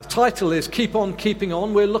title is Keep On Keeping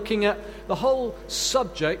On. We're looking at the whole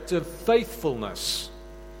subject of faithfulness.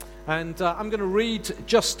 And I'm going to read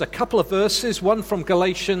just a couple of verses, one from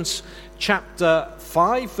Galatians chapter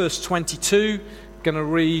 5, verse 22. Going to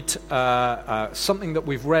read something that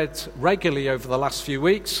we've read regularly over the last few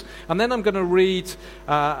weeks. And then I'm going to read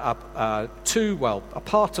a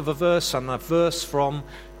part of a verse and a verse from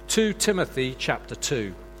 2 Timothy chapter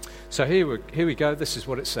 2. So here we go. This is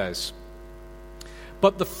what it says.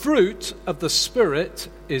 But the fruit of the Spirit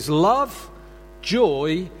is love,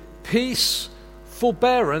 joy, peace,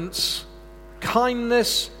 forbearance,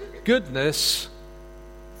 kindness, goodness,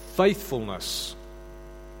 faithfulness.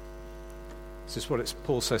 This is what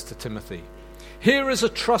Paul says to Timothy. Here is a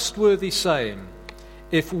trustworthy saying.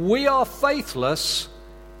 If we are faithless,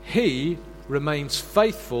 he remains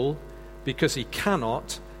faithful because he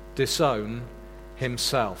cannot disown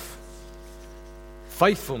himself.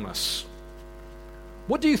 Faithfulness.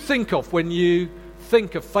 What do you think of when you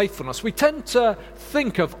think of faithfulness? We tend to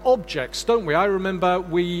think of objects, don't we? I remember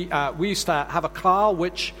we used to have a car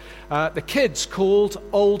which the kids called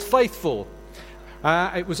Old Faithful.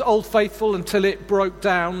 It was Old Faithful until it broke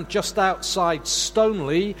down just outside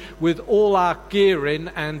Stoneleigh with all our gear in,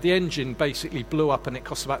 and the engine basically blew up and it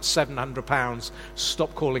cost about £700.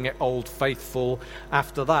 Stop calling it Old Faithful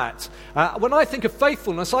after that. When I think of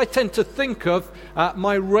faithfulness, I tend to think of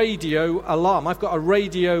my radio alarm. I've got a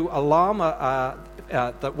radio alarm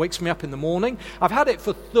that wakes me up in the morning. I've had it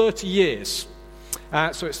for 30 years,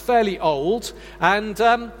 so it's fairly old, and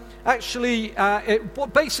actually,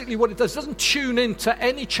 basically what it does, it doesn't tune into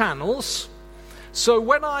any channels. So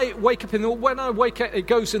when I wake up it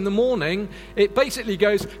goes in the morning, it basically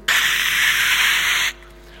goes,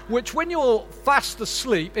 which when you're fast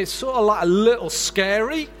asleep, it's sort of like a little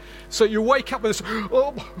scary. So you wake up with this,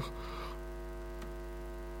 oh,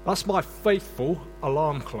 that's my faithful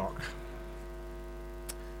alarm clock.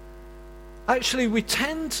 Actually, we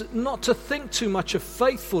tend not to think too much of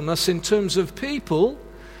faithfulness in terms of people,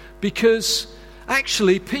 because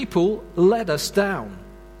actually people let us down.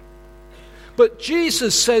 But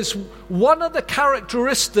Jesus says one of the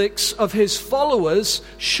characteristics of his followers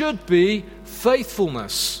should be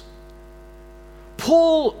faithfulness.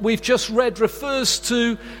 Paul, we've just read, refers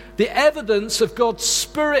to the evidence of God's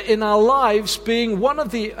Spirit in our lives being one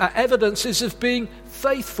of the evidences of being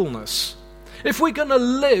faithfulness. If we're going to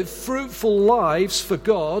live fruitful lives for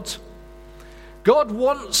God, God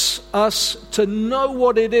wants us to know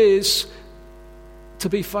what it is to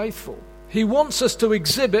be faithful. He wants us to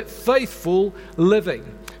exhibit faithful living.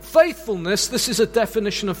 Faithfulness, this is a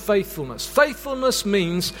definition of faithfulness. Faithfulness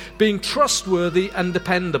means being trustworthy and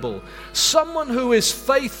dependable. Someone who is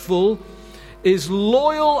faithful is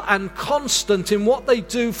loyal and constant in what they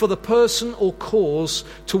do for the person or cause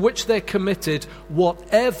to which they're committed,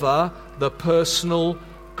 whatever the personal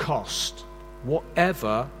cost.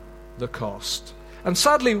 Whatever the cost. And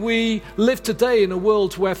sadly, we live today in a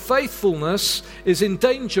world where faithfulness is in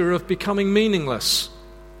danger of becoming meaningless.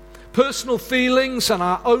 Personal feelings and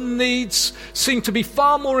our own needs seem to be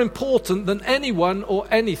far more important than anyone or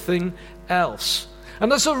anything else.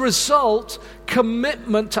 And as a result,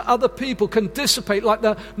 commitment to other people can dissipate like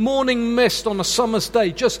the morning mist on a summer's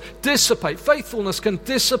day. Just dissipate. Faithfulness can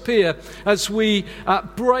disappear as we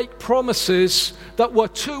break promises that were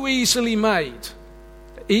too easily made.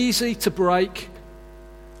 Easy to break,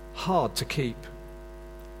 hard to keep.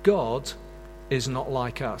 God is not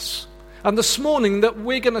like us. And this morning that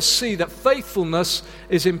we're going to see that faithfulness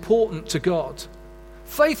is important to God.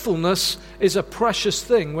 Faithfulness is a precious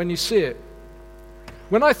thing when you see it.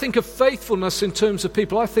 When I think of faithfulness in terms of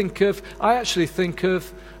people, I actually think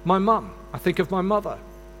of my mum. I think of my mother.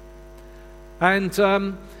 And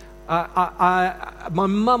my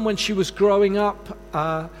mum, when she was growing up,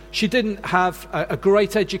 she didn't have a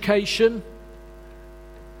great education.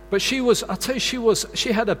 But she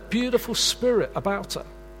had a beautiful spirit about her.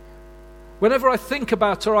 Whenever I think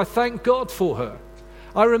about her, I thank God for her.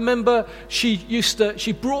 I remember she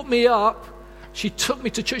brought me up, she took me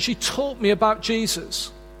to church, she taught me about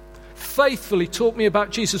Jesus. Faithfully taught me about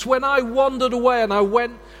Jesus. When I wandered away and I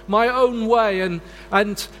went my own way and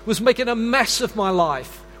was making a mess of my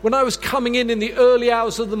life, when I was coming in the early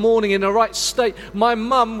hours of the morning in a right state, my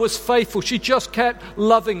mum was faithful. She just kept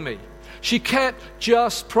loving me. She kept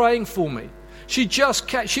just praying for me. She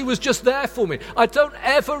was just there for me. I don't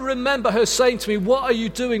ever remember her saying to me, "What are you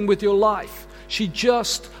doing with your life?" She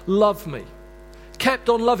just loved me. Kept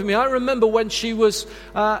on loving me. I remember when she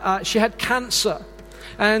had cancer.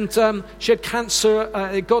 And she had cancer, it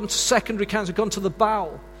had gone to secondary cancer, gone to the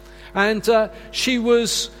bowel. And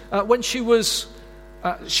when she was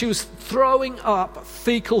she was throwing up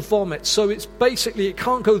fecal vomit. So it's basically, it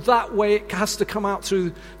can't go that way, it has to come out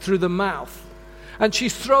through the mouth. And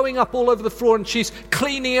she's throwing up all over the floor, and she's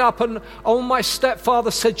cleaning up. And my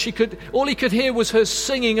stepfather said all he could hear was her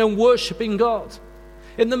singing and worshiping God.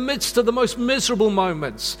 In the midst of the most miserable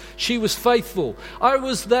moments, she was faithful. I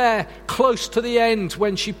was there close to the end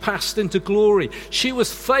when she passed into glory. She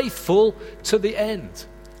was faithful to the end.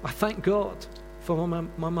 I thank God for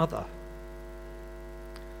my mother.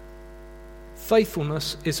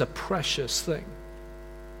 Faithfulness is a precious thing.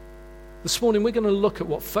 This morning we're going to look at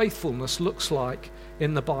what faithfulness looks like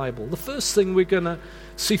in the Bible. The first thing we're going to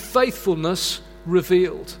see faithfulness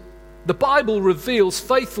revealed. The Bible reveals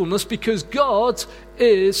faithfulness because God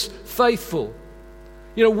is faithful.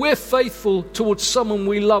 You know, we're faithful towards someone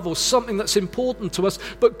we love or something that's important to us,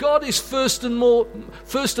 but God is first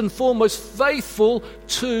and foremost faithful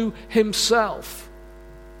to himself.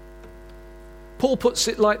 Paul puts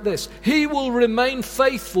it like this: he will remain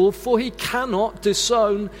faithful, for he cannot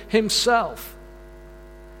disown himself.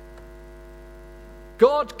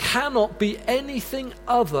 God cannot be anything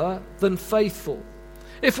other than faithful.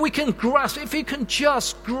 If you can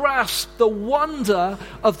just grasp the wonder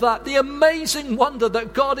of that, the amazing wonder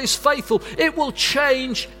that God is faithful, it will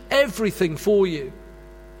change everything for you.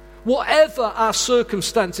 Whatever our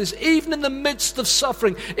circumstances, even in the midst of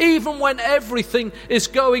suffering, even when everything is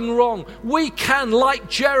going wrong, we can, like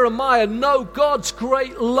Jeremiah, know God's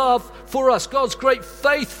great love for us, God's great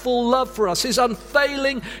faithful love for us, his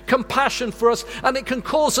unfailing compassion for us, and it can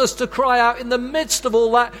cause us to cry out in the midst of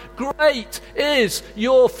all that, "Great is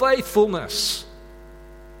your faithfulness."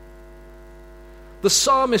 The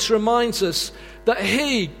psalmist reminds us that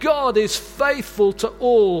God is faithful to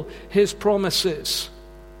all his promises.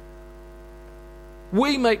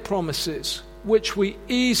 We make promises which we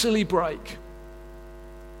easily break.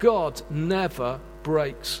 God never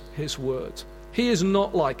breaks his word. He is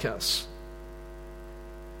not like us.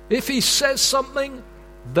 If he says something,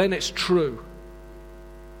 then it's true.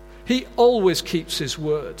 He always keeps his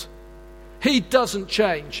word. He doesn't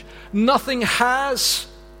change. Nothing has,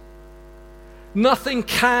 nothing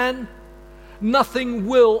can, nothing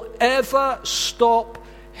will ever stop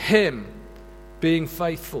him being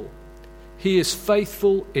faithful. He is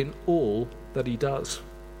faithful in all that he does.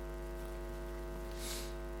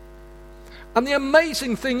 And the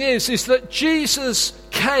amazing thing is that Jesus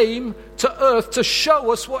came to earth to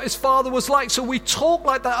show us what his Father was like. So we talk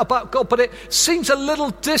like that about God, but it seems a little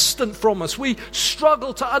distant from us. We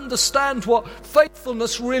struggle to understand what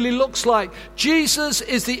faithfulness really looks like. Jesus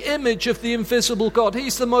is the image of the invisible God.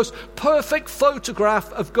 He's the most perfect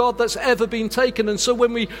photograph of God that's ever been taken. And so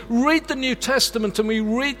when we read the New Testament and we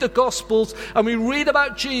read the Gospels and we read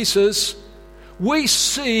about Jesus, we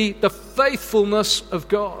see the faithfulness of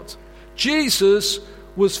God. Jesus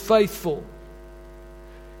was faithful.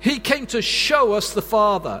 He came to show us the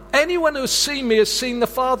Father. Anyone who has seen me has seen the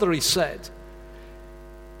Father, he said.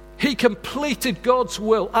 He completed God's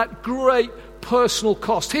will at great personal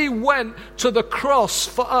cost. He went to the cross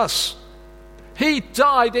for us. He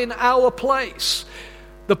died in our place.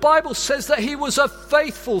 The Bible says that he was a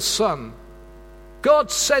faithful son.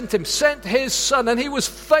 God sent his son, and he was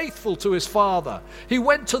faithful to his Father. He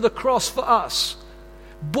went to the cross for us,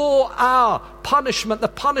 bore our punishment, the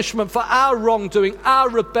punishment for our wrongdoing, our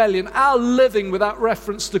rebellion, our living without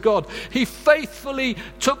reference to God. He faithfully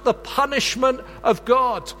took the punishment of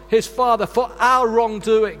God, his Father, for our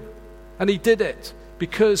wrongdoing. And he did it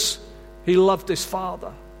because he loved his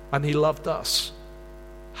Father and he loved us.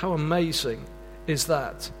 How amazing is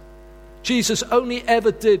that? Jesus only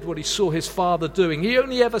ever did what he saw his Father doing. He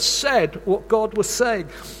only ever said what God was saying.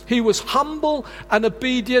 He was humble and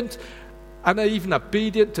obedient, and even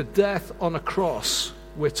obedient to death on a cross,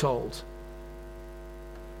 we're told.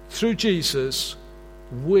 Through Jesus,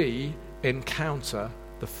 we encounter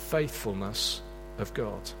the faithfulness of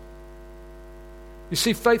God. You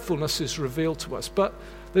see, faithfulness is revealed to us, but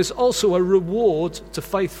there's also a reward to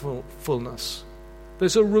faithfulness.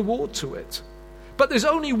 There's a reward to it. But there's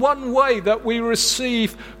only one way that we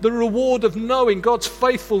receive the reward of knowing God's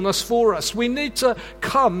faithfulness for us. We need to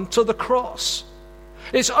come to the cross.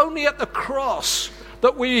 It's only at the cross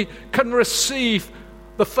that we can receive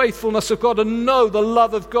the faithfulness of God and know the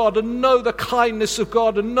love of God and know the kindness of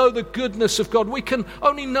God and know the goodness of God. We can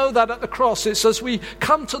only know that at the cross. It's as we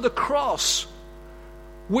come to the cross,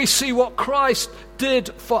 we see what Christ did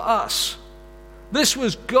for us. This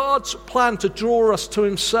was God's plan to draw us to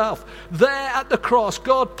himself. There at the cross,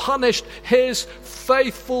 God punished his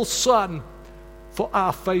faithful Son for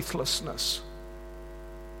our faithlessness.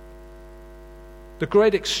 The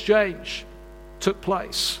great exchange took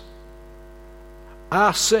place.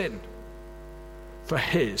 our sin for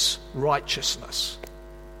his righteousness,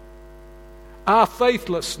 our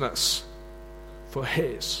faithlessness for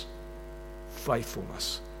his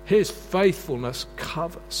faithfulness. His faithfulness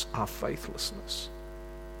covers our faithlessness.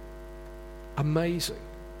 Amazing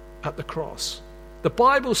at the cross. The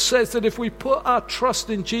Bible says that if we put our trust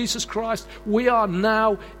in Jesus Christ, we are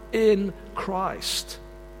now in Christ.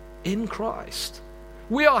 In Christ.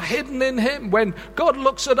 We are hidden in him. When God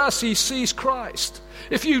looks at us, he sees Christ.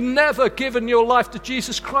 If you've never given your life to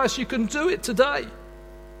Jesus Christ, you can do it today.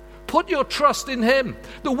 Put your trust in him.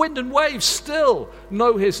 The wind and waves still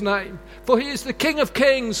know his name, for he is the King of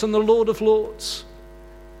kings and the Lord of lords.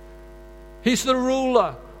 He's the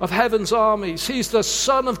ruler of heaven's armies. He's the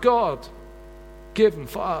Son of God, given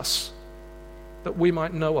for us, that we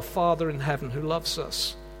might know a Father in heaven who loves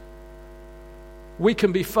us. We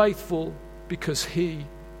can be faithful because he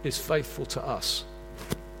is faithful to us.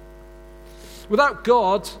 Without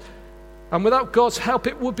God, and without God's help,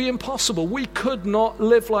 it would be impossible. We could not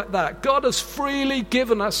live like that. God has freely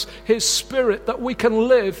given us his Spirit that we can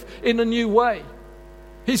live in a new way.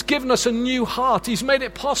 He's given us a new heart. He's made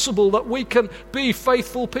it possible that we can be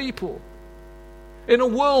faithful people. In a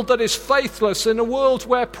world that is faithless, in a world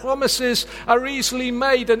where promises are easily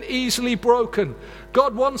made and easily broken,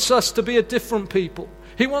 God wants us to be a different people.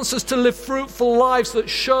 He wants us to live fruitful lives that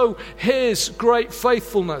show his great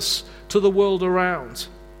faithfulness to the world around.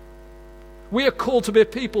 We are called to be a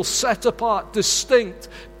people set apart, distinct,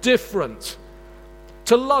 different,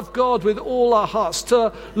 to love God with all our hearts,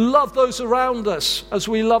 to love those around us as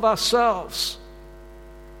we love ourselves,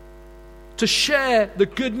 to share the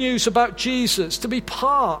good news about Jesus, to be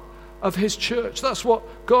part of his church. That's what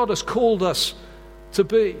God has called us to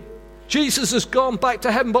be. Jesus has gone back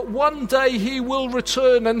to heaven, but one day he will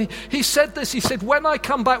return. And he said this, he said, when I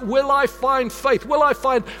come back, will I find faith? Will I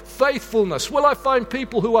find faithfulness? Will I find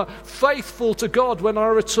people who are faithful to God when I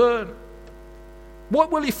return?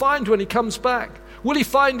 What will he find when he comes back? Will he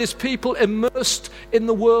find his people immersed in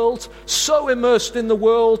the world, so immersed in the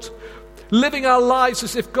world, living our lives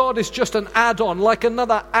as if God is just an add-on, like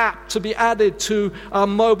another app to be added to our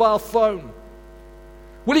mobile phone?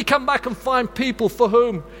 Will he come back and find people for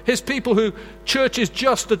whom, his people who church is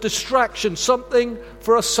just a distraction, something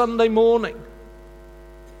for a Sunday morning?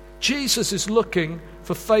 Jesus is looking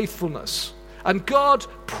for faithfulness, and God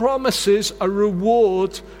promises a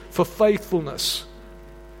reward for faithfulness.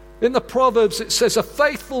 In the Proverbs it says, a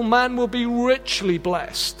faithful man will be richly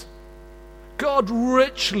blessed. God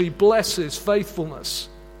richly blesses faithfulness.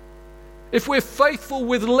 If we're faithful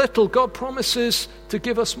with little, God promises to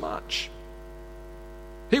give us much.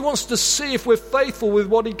 He wants to see if we're faithful with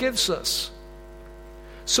what he gives us.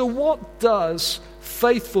 So what does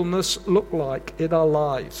faithfulness look like in our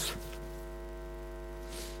lives?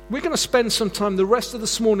 We're going to spend some time the rest of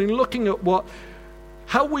this morning looking at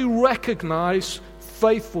how we recognize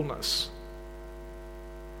faithfulness.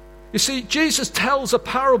 You see, Jesus tells a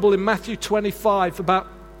parable in Matthew 25 about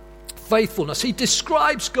faithfulness. He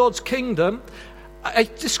describes God's kingdom. He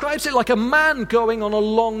describes it like a man going on a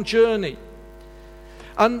long journey.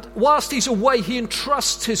 And whilst he's away, he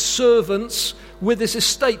entrusts his servants with his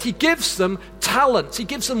estate. He gives them talents. He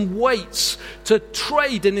gives them weights to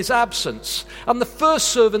trade in his absence. And the first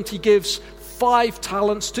servant he gives 5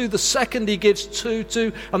 talents to, the second he gives 2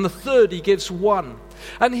 to, and the third he gives 1.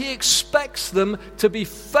 And he expects them to be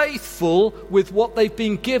faithful with what they've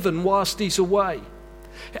been given whilst he's away.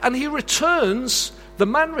 And the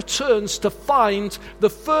man returns to find the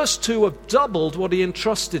first 2 have doubled what he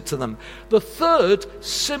entrusted to them. The third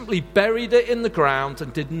simply buried it in the ground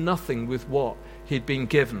and did nothing with what he'd been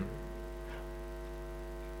given.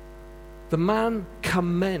 The man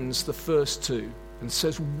commends the first 2 and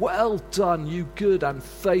says, well done, you good and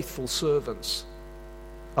faithful servants.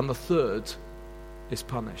 And the third is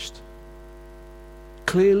punished.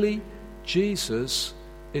 Clearly, Jesus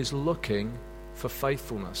is looking for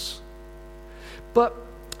faithfulness. But,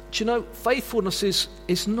 do you know, faithfulness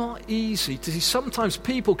is not easy to see. Sometimes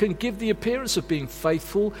people can give the appearance of being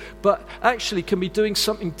faithful, but actually can be doing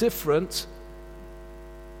something different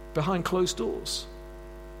behind closed doors.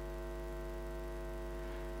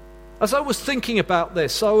 As I was thinking about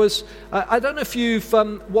this, I don't know if you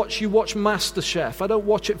watch MasterChef. I don't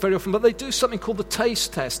watch it very often, but they do something called the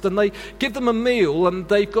taste test, and they give them a meal, and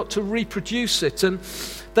they've got to reproduce it, and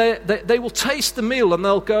they will taste the meal, and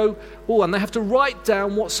they'll go, and they have to write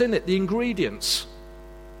down what's in it, the ingredients.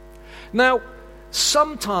 Now,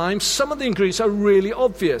 sometimes some of the ingredients are really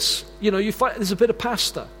obvious. You know, you find there's a bit of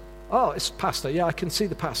pasta. Oh, it's pasta. Yeah, I can see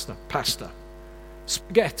the pasta. Pasta.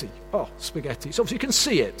 Spaghetti. Oh, spaghetti. So you can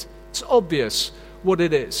see it. It's obvious what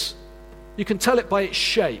it is. You can tell it by its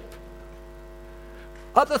shape.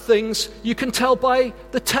 Other things you can tell by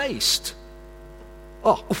the taste.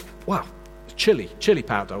 Oh, wow, chili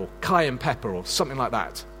powder or cayenne pepper or something like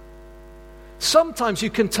that. Sometimes you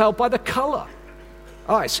can tell by the color.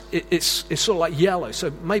 Oh, it's sort of like yellow,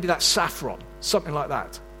 so maybe that's saffron, something like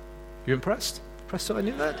that. You impressed? Impressed that I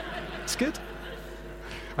knew that? It's good.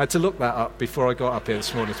 I had to look that up before I got up here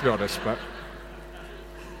this morning, to be honest.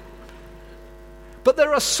 But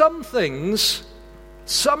there are some things,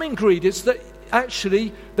 some ingredients that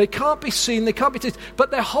actually, they can't be seen, they can't be tasted,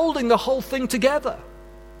 but they're holding the whole thing together.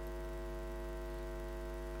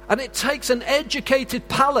 And it takes an educated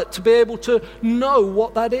palate to be able to know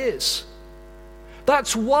what that is.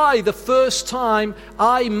 That's why the first time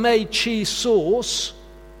I made cheese sauce,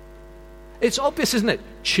 it's obvious, isn't it?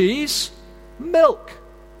 Cheese, milk.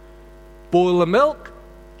 Boil the milk,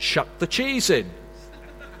 chuck the cheese in.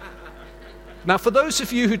 Now, for those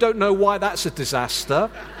of you who don't know why that's a disaster,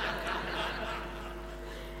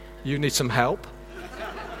 you need some help.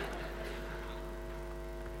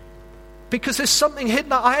 Because there's something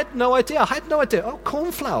hidden. I had no idea. Oh,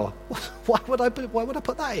 corn flour. Why would I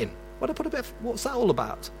put that in? Why would I put a bit of, what's that all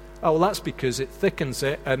about? Oh, well, that's because it thickens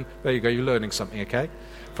it, and there you go, you're learning something, okay?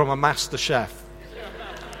 From a master chef.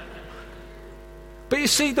 But you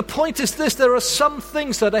see, the point is this, there are some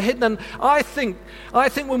things that are hidden, and I think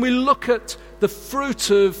when we look at the fruit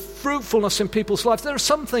of fruitfulness in people's lives, there are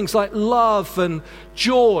some things like love and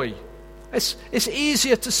joy. It's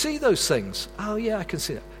easier to see those things. Oh yeah, I can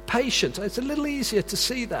see that. Patience, it's a little easier to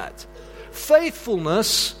see that.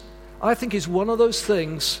 Faithfulness, I think, is one of those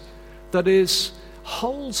things that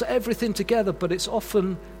holds everything together, but it's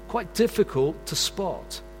often quite difficult to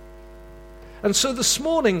spot. And so this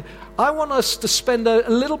morning, I want us to spend a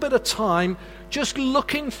little bit of time just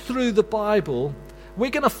looking through the Bible.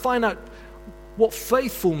 We're going to find out what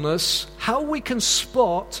faithfulness, how we can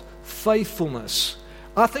spot faithfulness.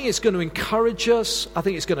 I think it's going to encourage us. I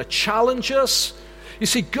think it's going to challenge us. You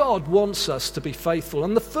see, God wants us to be faithful.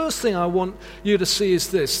 And the first thing I want you to see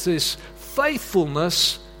is this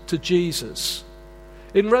faithfulness to Jesus.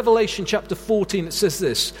 In Revelation chapter 14, it says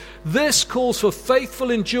this: this calls for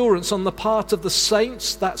faithful endurance on the part of the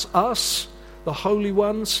saints, that's us, the holy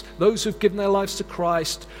ones, those who've given their lives to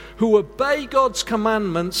Christ, who obey God's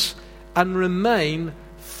commandments and remain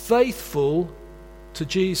faithful to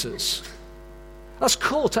Jesus. That's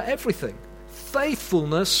core to everything.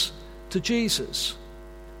 Faithfulness to Jesus.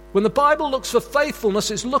 When the Bible looks for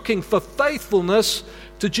faithfulness, it's looking for faithfulness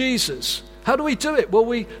to Jesus. How do we do it? Well,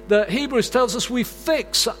 the Hebrews tells us we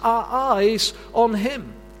fix our eyes on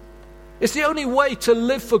Him. It's the only way to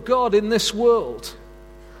live for God in this world.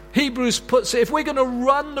 Hebrews puts it, if we're going to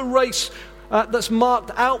run the race that's marked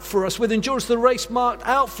out for us, with endurance, the race marked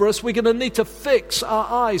out for us, we're going to need to fix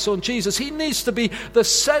our eyes on Jesus. He needs to be the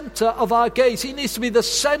center of our gaze. He needs to be the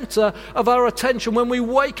center of our attention. When we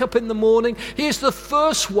wake up in the morning, He is the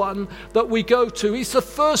first one that we go to. He's the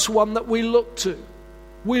first one that we look to.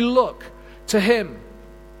 We look to Him.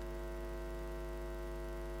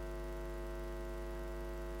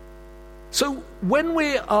 So when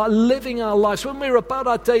we are living our lives, when we're about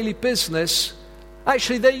our daily business,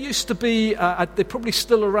 actually they used to be, they're probably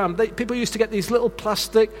still around, people used to get these little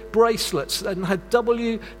plastic bracelets and had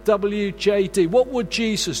WWJD. What would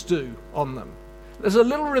Jesus do on them? There's a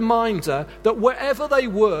little reminder that wherever they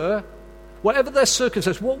were, whatever their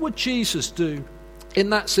circumstance, what would Jesus do in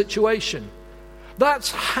that situation?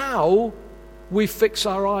 That's how we fix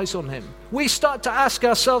our eyes on Him. We start to ask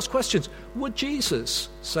ourselves questions. Would Jesus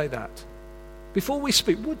say that? Before we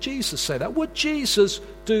speak, would Jesus say that? Would Jesus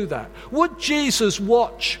do that? Would Jesus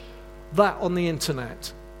watch that on the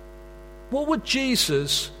internet? What would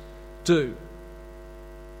Jesus do?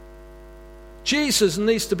 Jesus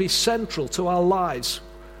needs to be central to our lives.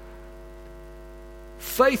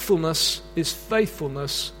 Faithfulness is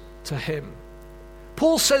faithfulness to Him.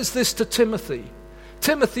 Paul says this to Timothy.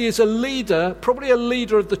 Timothy is a leader, probably a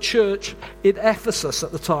leader of the church in Ephesus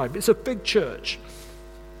at the time. It's a big church.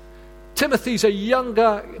 Timothy's a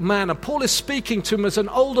younger man, and Paul is speaking to him as an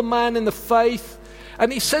older man in the faith.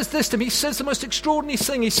 And he says this to him. He says the most extraordinary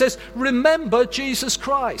thing. He says, remember Jesus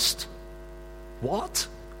Christ. What?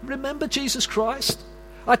 Remember Jesus Christ?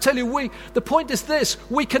 I tell you, the point is this.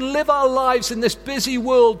 We can live our lives in this busy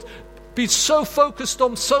world, be so focused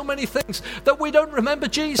on so many things that we don't remember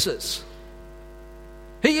Jesus.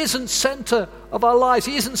 He isn't center of our lives.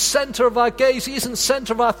 He isn't center of our gaze. He isn't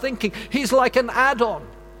center of our thinking. He's like an add-on.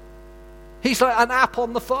 He's like an app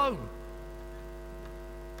on the phone.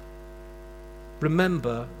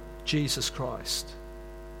 Remember Jesus Christ.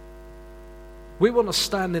 We want to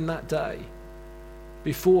stand in that day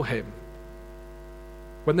before Him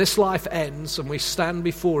When this life ends and we stand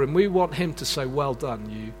before him, we want him to say, well done,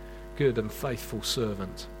 you good and faithful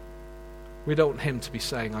servant. We don't want him to be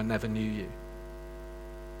saying, I never knew you.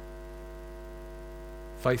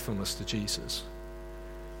 Faithfulness to Jesus.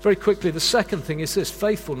 Very quickly, the second thing is this,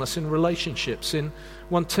 faithfulness in relationships. In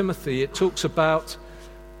 1 Timothy, it talks about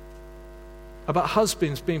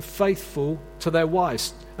husbands being faithful to their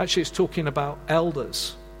wives. Actually, it's talking about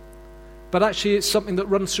elders. But actually, it's something that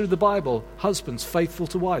runs through the Bible. Husbands faithful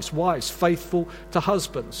to wives. Wives faithful to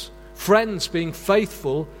husbands. Friends being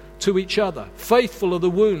faithful to each other. Faithful are the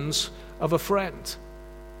wounds of a friend.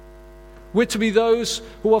 We're to be those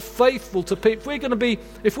who are faithful to people.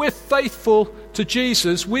 If we're faithful to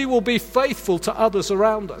Jesus, we will be faithful to others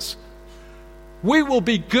around us. We will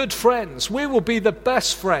be good friends. We will be the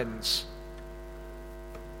best friends.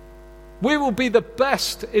 We will be the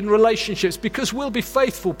best in relationships because we'll be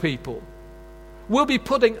faithful people. We'll be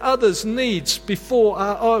putting others' needs before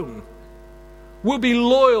our own. We'll be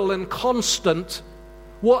loyal and constant,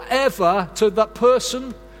 whatever to that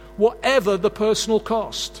person, whatever the personal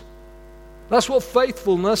cost. That's what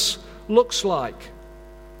faithfulness looks like.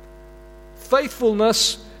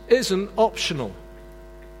 Faithfulness isn't optional.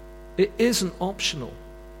 It isn't optional.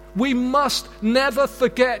 We must never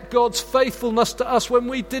forget God's faithfulness to us when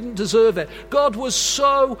we didn't deserve it. God was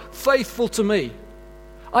so faithful to me.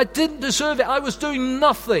 I didn't deserve it. I was doing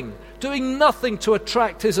nothing to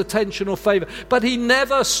attract his attention or favor. But he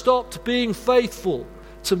never stopped being faithful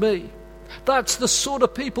to me. That's the sort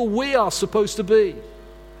of people we are supposed to be.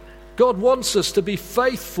 God wants us to be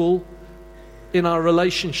faithful in our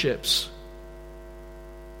relationships.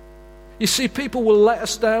 You see, people will let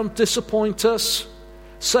us down, disappoint us,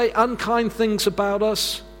 say unkind things about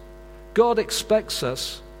us. God expects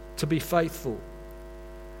us to be faithful.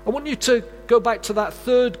 I want you to go back to that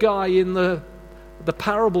third guy in the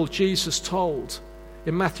parable Jesus told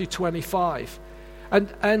in Matthew 25.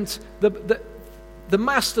 And the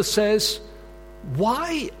master says,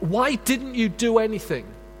 why didn't you do anything?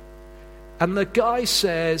 And the guy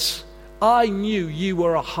says, I knew you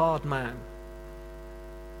were a hard man.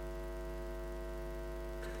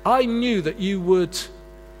 I knew that you would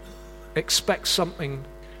expect something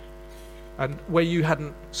and where you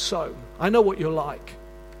hadn't sown. I know what you're like.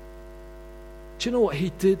 Do you know what? He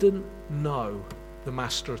didn't know the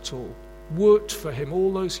master at all. Worked for him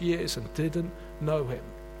all those years and didn't know him.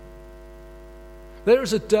 There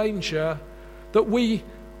is a danger that we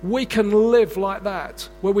can live like that,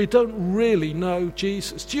 where we don't really know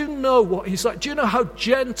Jesus. Do you know what he's like? Do you know how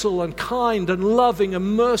gentle and kind and loving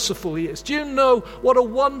and merciful he is? Do you know what a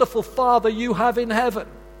wonderful Father you have in heaven?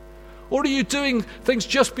 Or are you doing things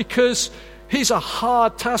just because he's a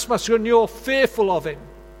hard taskmaster and you're fearful of him?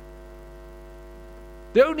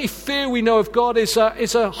 The only fear we know of God is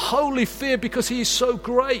a holy fear because he is so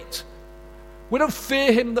great. We don't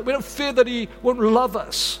fear him, we don't fear that he won't love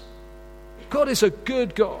us. God is a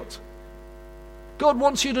good God. God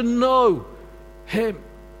wants you to know him.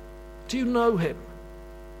 Do you know him?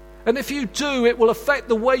 And if you do, it will affect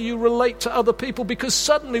the way you relate to other people, because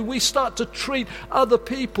suddenly we start to treat other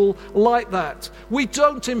people like that. We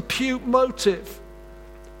don't impute motive.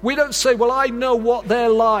 We don't say, well, I know what they're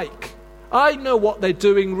like. I know what they're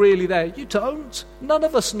doing really there. You don't. None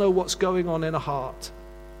of us know what's going on in a heart.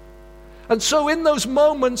 And so in those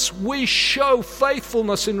moments, we show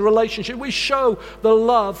faithfulness in relationship. We show the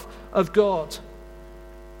love of God.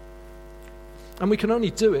 And we can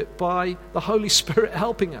only do it by the Holy Spirit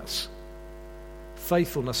helping us.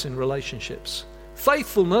 Faithfulness in relationships.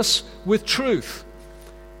 Faithfulness with truth.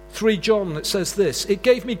 3 John, it says this, it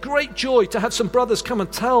gave me great joy to have some brothers come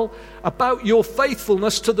and tell about your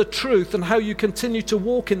faithfulness to the truth and how you continue to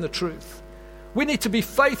walk in the truth. We need to be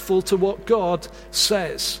faithful to what God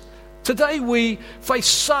says. Today we face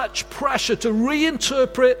such pressure to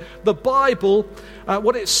reinterpret the Bible,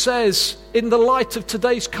 what it says in the light of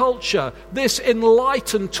today's culture, this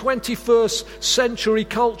enlightened 21st century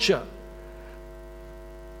culture.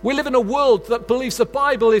 We live in a world that believes the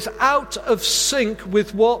Bible is out of sync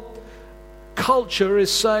with what culture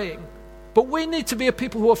is saying. But we need to be a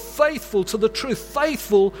people who are faithful to the truth,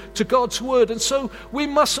 faithful to God's word. And so we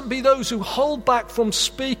mustn't be those who hold back from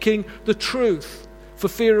speaking the truth for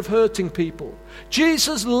fear of hurting people.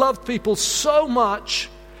 Jesus loved people so much,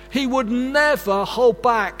 he would never hold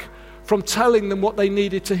back from telling them what they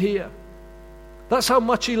needed to hear. That's how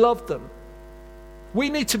much he loved them. We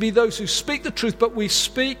need to be those who speak the truth, but we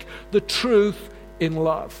speak the truth in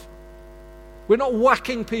love. We're not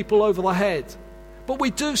whacking people over the head, but we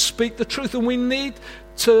do speak the truth, and we need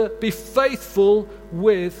to be faithful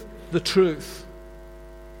with the truth.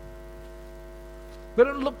 We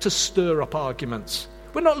don't look to stir up arguments.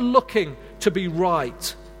 We're not looking to be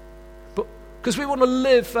right, but because we want to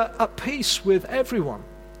live at peace with everyone.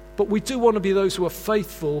 But we do want to be those who are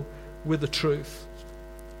faithful with the truth.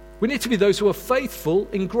 We need to be those who are faithful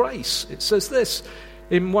in grace. It says this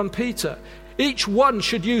in 1 Peter. Each one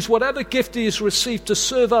should use whatever gift he has received to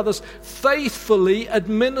serve others, faithfully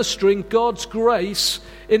administering God's grace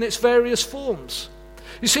in its various forms.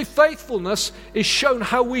 You see, faithfulness is shown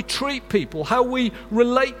how we treat people, how we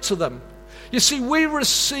relate to them. You see, we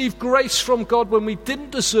receive grace from God when we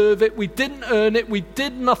didn't deserve it, we didn't earn it, we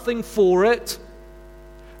did nothing for it.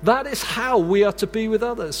 That is how we are to be with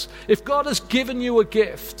others. If God has given you a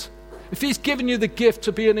gift, if he's given you the gift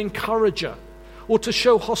to be an encourager, or to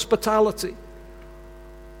show hospitality,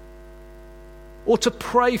 or to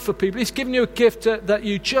pray for people, he's given you a gift that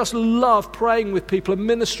you just love praying with people and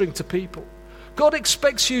ministering to people. God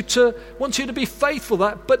expects you wants you to be faithful to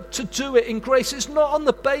that, but to do it in grace. It's not on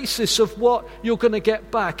the basis of what you're going to get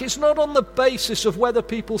back. It's not on the basis of whether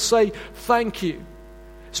people say thank you.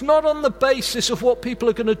 It's not on the basis of what people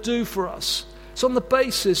are going to do for us. It's on the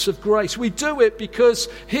basis of grace. We do it because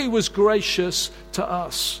he was gracious to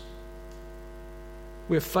us.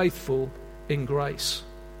 We're faithful in grace.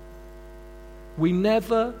 We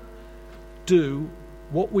never do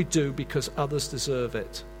what we do because others deserve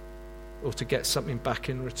it, or to get something back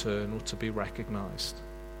in return, or to be recognized.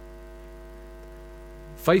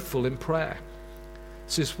 Faithful in prayer.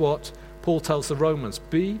 This is what Paul tells the Romans.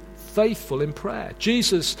 Be faithful in prayer.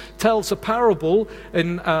 Jesus tells a parable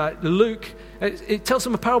in Luke. It tells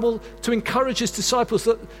them a parable to encourage his disciples,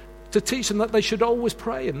 to teach them that they should always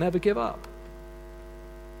pray and never give up.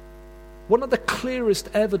 One of the clearest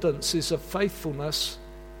evidences of faithfulness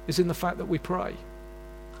is in the fact that we pray.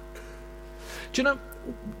 Do you know,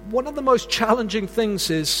 one of the most challenging things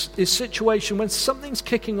is situation when something's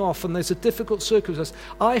kicking off and there's a difficult circumstance.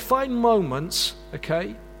 I find moments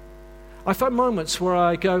where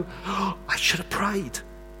I go, oh, I should have prayed.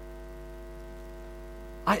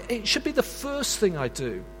 It should be the first thing I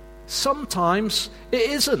do. Sometimes it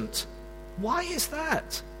isn't. Why is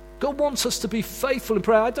that? God wants us to be faithful in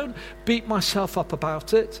prayer. I don't beat myself up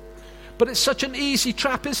about it. But it's such an easy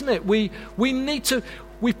trap, isn't it? We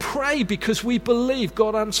pray because we believe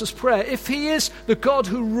God answers prayer. If he is the God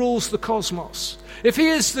who rules the cosmos, if he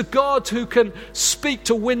is the God who can speak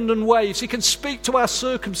to wind and waves, he can speak to our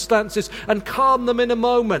circumstances and calm them in a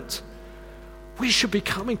moment, we should be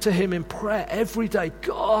coming to him in prayer every day.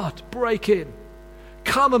 God, break in.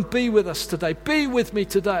 Come and be with us today. Be with me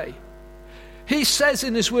today. He says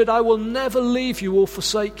in his word, I will never leave you or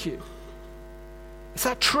forsake you. Is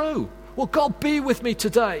that true? Well, God, be with me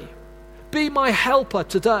today. Be my helper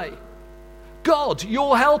today. God,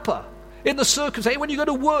 your helper. In the circumstance, when you go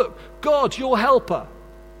to work, God, your helper.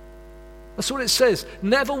 That's what it says.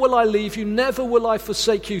 Never will I leave you, never will I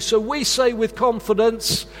forsake you. So we say with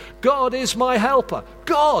confidence, God is my helper.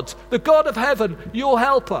 God, the God of heaven, your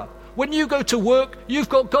helper. When you go to work, you've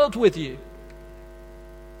got God with you.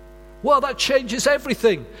 Well, that changes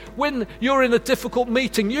everything. When you're in a difficult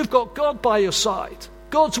meeting, you've got God by your side.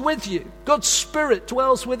 God's with you. God's Spirit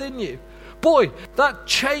dwells within you. Boy, that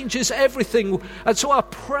changes everything. And so our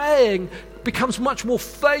praying becomes much more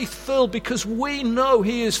faith-filled because we know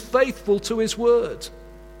he is faithful to his word.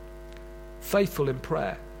 Faithful in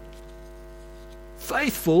prayer.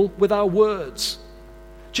 Faithful with our words.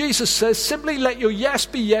 Jesus says, simply let your yes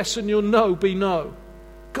be yes and your no be no.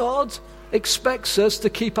 God expects us to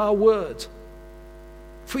keep our word.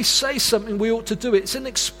 If we say something, we ought to do it. It's an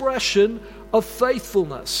expression of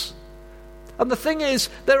faithfulness. And the thing is,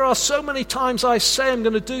 there are so many times I say I'm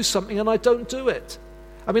going to do something and I don't do it.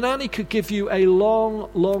 I mean, Annie could give you a long,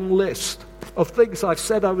 long list of things I've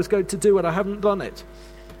said I was going to do and I haven't done it.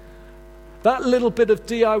 That little bit of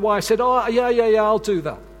DIY, I said, oh, yeah, I'll do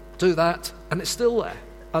that. Do that. And it's still there,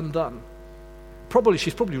 undone.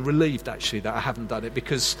 She's probably relieved, actually, that I haven't done it,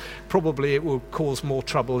 because probably it will cause more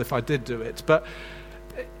trouble if I did do it. But,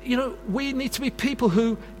 you know, we need to be people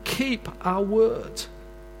who keep our word.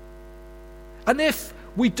 And if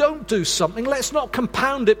we don't do something, let's not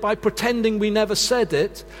compound it by pretending we never said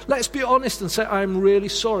it. Let's be honest and say, I'm really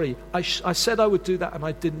sorry. I said I would do that and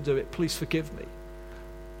I didn't do it. Please forgive me.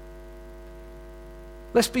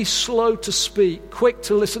 Let's be slow to speak, quick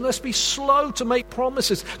to listen. Let's be slow to make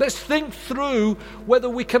promises. Let's think through whether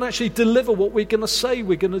we can actually deliver what we're going to say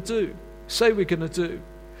we're going to do.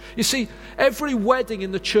 You see, every wedding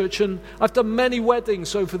in the church, and I've done many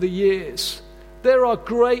weddings over the years, there are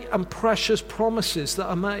great and precious promises that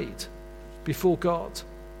are made before God.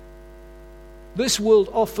 This world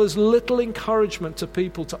offers little encouragement to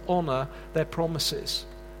people to honor their promises.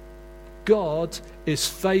 God is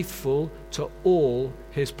faithful to all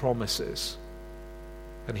his promises.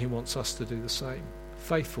 And he wants us to do the same.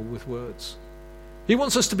 Faithful with words. He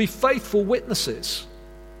wants us to be faithful witnesses.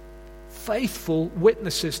 Faithful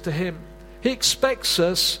witnesses to him. He expects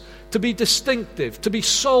us to be distinctive, to be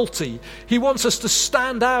salty. He wants us to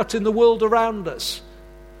stand out in the world around us.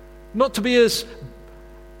 Not to be as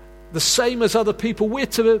the same as other people. We're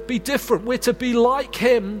to be different. We're to be like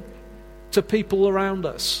him to people around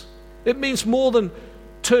us. It means more than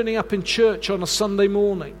turning up in church on a Sunday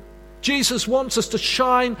morning. Jesus wants us to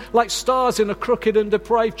shine like stars in a crooked and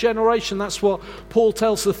depraved generation. That's what Paul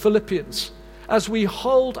tells the Philippians. As we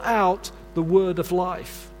hold out the word of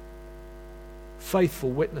life. Faithful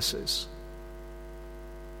witnesses.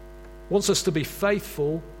 Wants us to be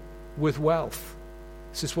faithful with wealth.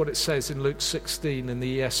 This is what it says in Luke 16 in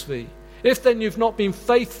the ESV. If then you've not been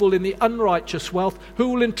faithful in the unrighteous wealth, who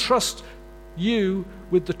will entrust you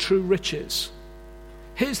with the true riches?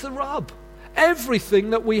 Here's the rub. Everything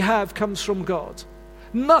that we have comes from God.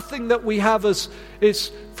 Nothing that we have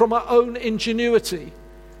is from our own ingenuity.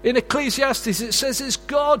 In Ecclesiastes it says it's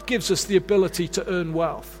God gives us the ability to earn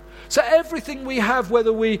wealth. So everything we have,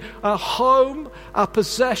 whether our home, our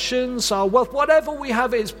possessions, our wealth, whatever we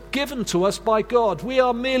have is given to us by God. We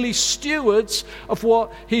are merely stewards of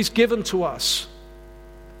what he's given to us.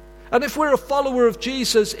 And if we're a follower of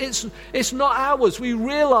Jesus, it's not ours. We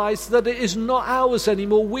realize that it is not ours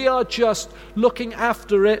anymore. We are just looking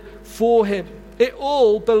after it for him. It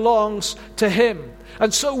all belongs to him.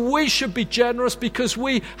 And so we should be generous because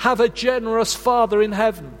we have a generous Father in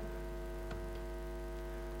heaven.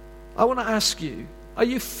 I want to ask you, are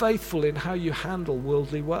you faithful in how you handle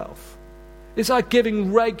worldly wealth? Is our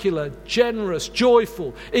giving regular, generous,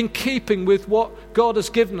 joyful, in keeping with what God has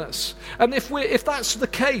given us? And if that's the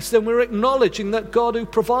case, then we're acknowledging that God who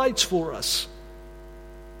provides for us.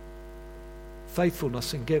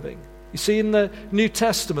 Faithfulness in giving. You see, in the New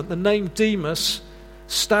Testament, the name Demas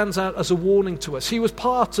stands out as a warning to us. He was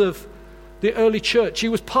part of the early church. He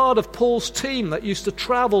was part of Paul's team that used to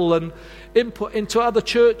travel and input into other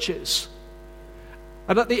churches.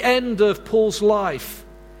 And at the end of Paul's life,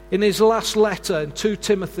 in his last letter in 2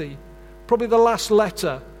 Timothy, probably the last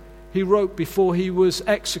letter he wrote before he was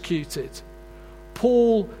executed,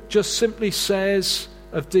 Paul just simply says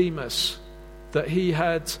of Demas that he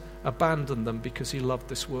had abandoned them because he loved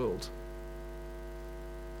this world.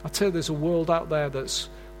 I tell you, there's a world out there that's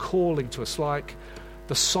calling to us, like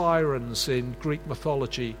the sirens in Greek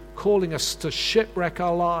mythology, calling us to shipwreck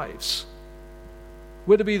our lives.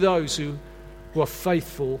 We're to be those who are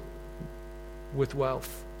faithful with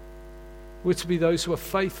wealth. We're to be those who are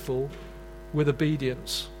faithful with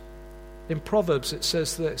obedience. In Proverbs it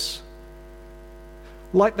says this: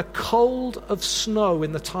 like the cold of snow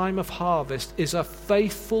in the time of harvest is a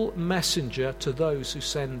faithful messenger to those who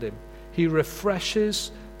send him. He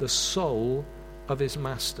refreshes the soul of his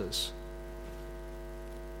masters.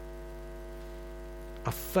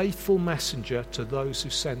 A faithful messenger to those who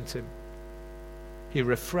sent him. He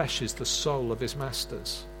refreshes the soul of his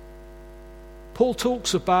masters. Paul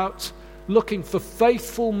talks about looking for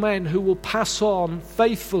faithful men who will pass on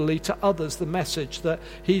faithfully to others the message that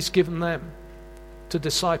he's given them to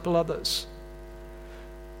disciple others.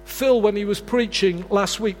 Phil, when he was preaching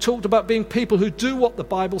last week, talked about being people who do what the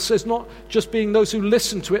Bible says, not just being those who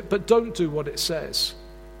listen to it but don't do what it says.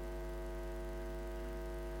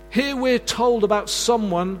 Here we're told about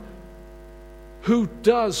someone who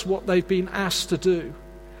does what they've been asked to do.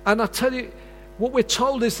 And I tell you, what we're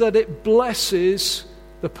told is that it blesses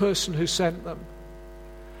the person who sent them.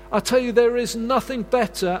 I tell you, there is nothing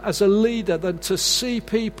better as a leader than to see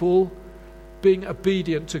people being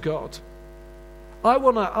obedient to God. I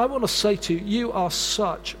want to say to you, you are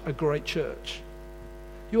such a great church.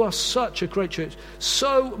 You are such a great church.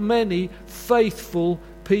 So many faithful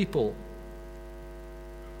people.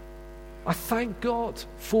 I thank God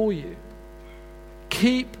for you.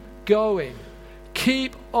 Keep going.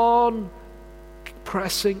 Keep on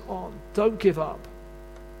pressing on. Don't give up.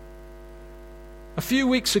 A few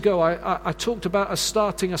weeks ago, I talked about us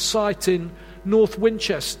starting a site in North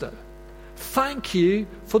Winchester. Thank you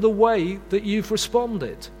for the way that you've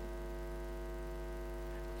responded,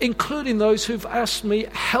 including those who've asked me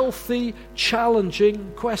healthy,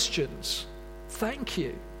 challenging questions. Thank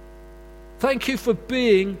you. Thank you for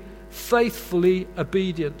being faithfully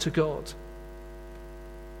obedient to God.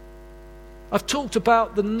 I've talked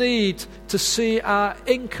about the need to see our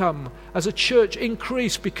income as a church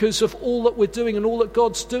increase because of all that we're doing and all that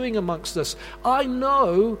God's doing amongst us. I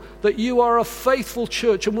know that you are a faithful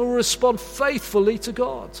church and will respond faithfully to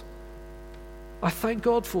God. I thank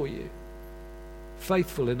God for you.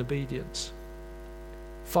 faithful in obedience.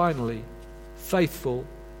 Finally, faithful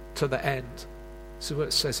to the end. So what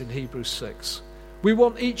it says in Hebrews 6. We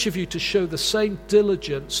want each of you to show the same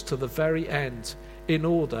diligence to the very end in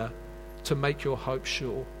order to make your hope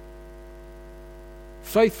sure.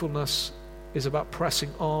 Faithfulness is about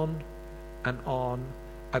pressing on and on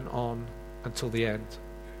and on until the end.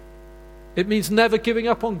 It means never giving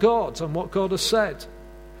up on God and what God has said.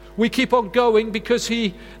 We keep on going because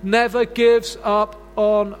He never gives up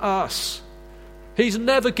on us. He's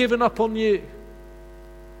never given up on you.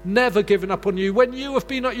 Never given up on you. When you have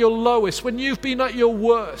been at your lowest, when you've been at your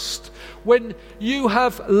worst, when you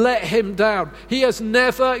have let Him down, He has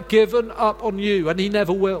never given up on you, and He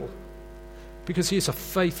never will, because He is a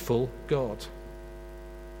faithful God.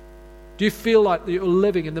 Do you feel like that you're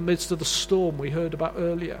living in the midst of the storm we heard about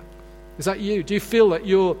earlier? Is that you? Do you feel that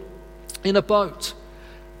you're in a boat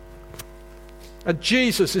and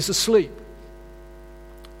Jesus is asleep?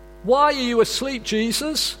 Why are you asleep,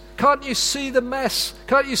 Jesus? Can't you see the mess?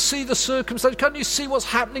 Can't you see the circumstance? Can't you see what's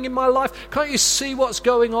happening in my life? Can't you see what's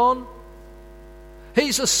going on?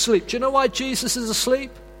 He's asleep. Do you know why Jesus is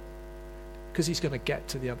asleep? Because He's going to get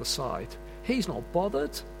to the other side. He's not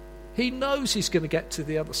bothered. He knows He's going to get to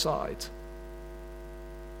the other side.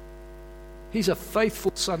 He's a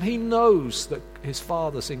faithful son. He knows that His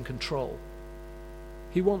Father's in control.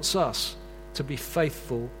 He wants us to be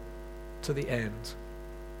faithful to the end.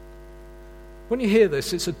 When you hear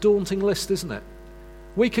this, it's a daunting list, isn't it?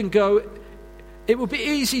 We can go, it would be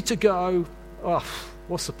easy to go, oh,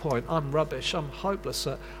 what's the point? I'm rubbish. I'm hopeless.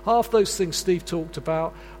 Half those things Steve talked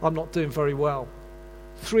about, I'm not doing very well.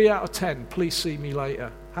 3 out of 10, please see me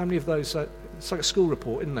later. How many of those? It's like a school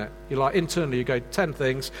report, isn't it? You're like, internally, you go 10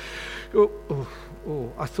 things.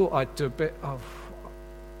 I thought I'd do a bit of,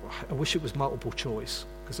 I wish it was multiple choice,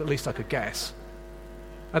 because at least I could guess.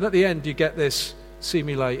 And at the end, you get this, see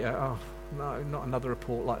me later. Oh, no, not another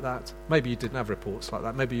report like that. Maybe you didn't have reports like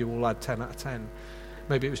that. Maybe you all had 10 out of 10.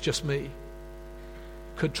 Maybe it was just me.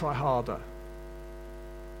 Could try harder.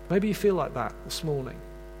 Maybe you feel like that this morning.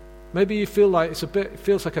 Maybe you feel like it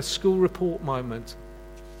feels like a school report moment.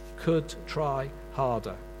 Could try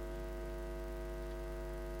harder.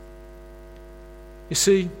 You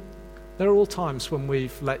see, there are all times when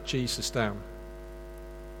we've let Jesus down.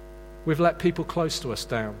 We've let people close to us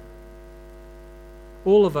down.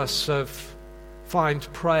 All of us find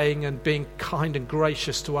praying and being kind and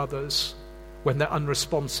gracious to others when they're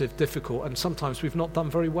unresponsive, difficult, and sometimes we've not done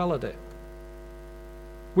very well at it.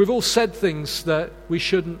 We've all said things that we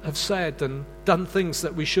shouldn't have said and done things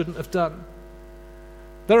that we shouldn't have done.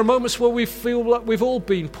 There are moments where we feel like we've all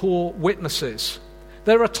been poor witnesses.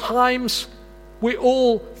 There are times we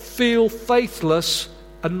all feel faithless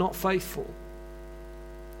and not faithful.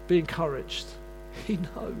 Be encouraged. He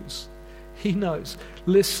knows. He knows.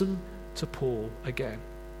 Listen to Paul again.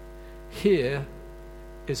 Here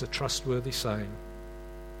is a trustworthy saying.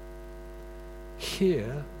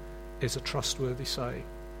 Here is a trustworthy saying.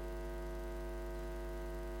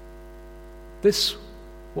 This,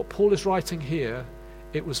 what Paul is writing here,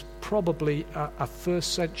 it was probably a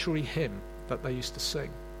first century hymn that they used to sing.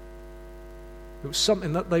 It was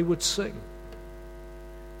something that they would sing.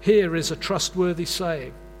 Here is a trustworthy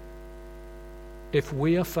saying. If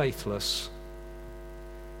we are faithless,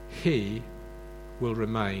 He will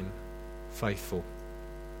remain faithful,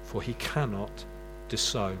 for He cannot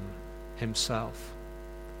disown Himself.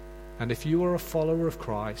 And if you are a follower of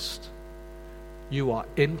Christ, you are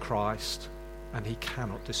in Christ, and He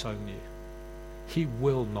cannot disown you. He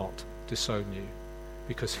will not disown you,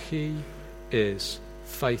 because He is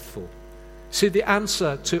faithful. See, the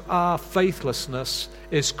answer to our faithlessness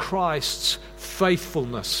is Christ's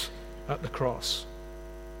faithfulness at the cross.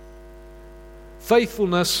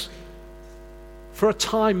 Faithfulness for a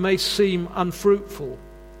time may seem unfruitful,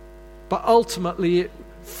 but ultimately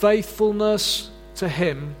faithfulness to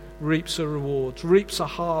Him reaps a reward, reaps a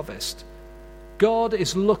harvest. God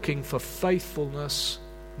is looking for faithfulness,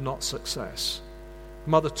 not success.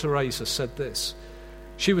 Mother Teresa said this.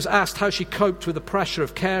 She was asked how she coped with the pressure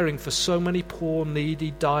of caring for so many poor,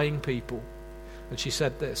 needy, dying people. And she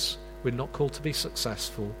said this, we're not called to be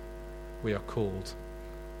successful, we are called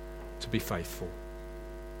to be faithful.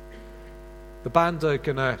 The band are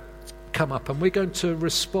going to come up and we're going to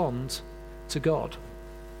respond to God.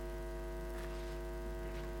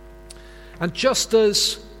 And just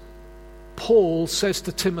as Paul says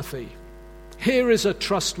to Timothy, here is a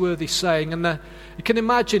trustworthy saying, and you can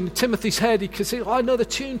imagine in Timothy's head, he could say, I know the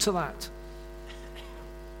tune to that.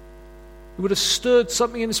 It would have stirred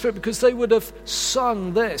something in his spirit because they would have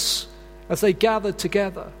sung this as they gathered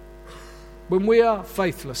together. When we are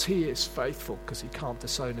faithless, he is faithful because he can't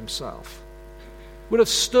disown himself. Would have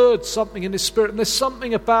stirred something in his spirit. And there's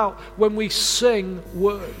something about when we sing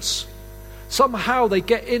words. Somehow they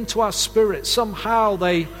get into our spirit. Somehow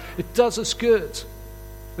it does us good.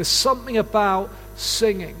 There's something about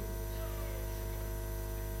singing.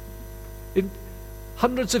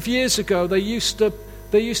 Hundreds of years ago, they used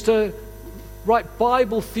to write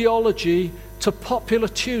Bible theology to popular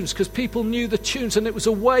tunes because people knew the tunes, and it was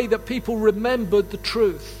a way that people remembered the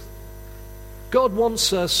truth. God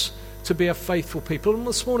wants us to be a faithful people. And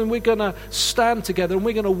this morning we're going to stand together and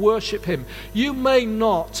we're going to worship him. You may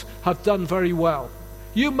not have done very well.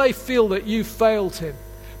 You may feel that you failed him.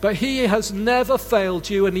 But he has never failed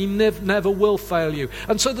you, and he never will fail you.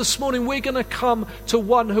 And so this morning we're going to come to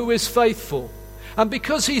one who is faithful. And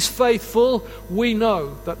because he's faithful, we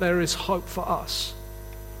know that there is hope for us.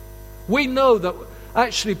 We know that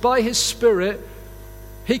actually by his Spirit,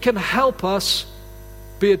 he can help us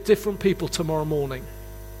be a different people tomorrow morning.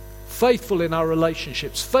 Faithful in our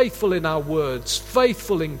relationships, faithful in our words,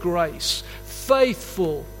 faithful in grace,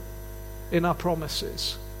 faithful in our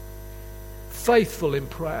promises, faithful in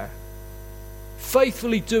prayer,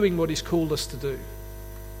 faithfully doing what he's called us to do.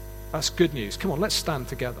 That's good news. Come on, let's stand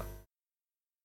together.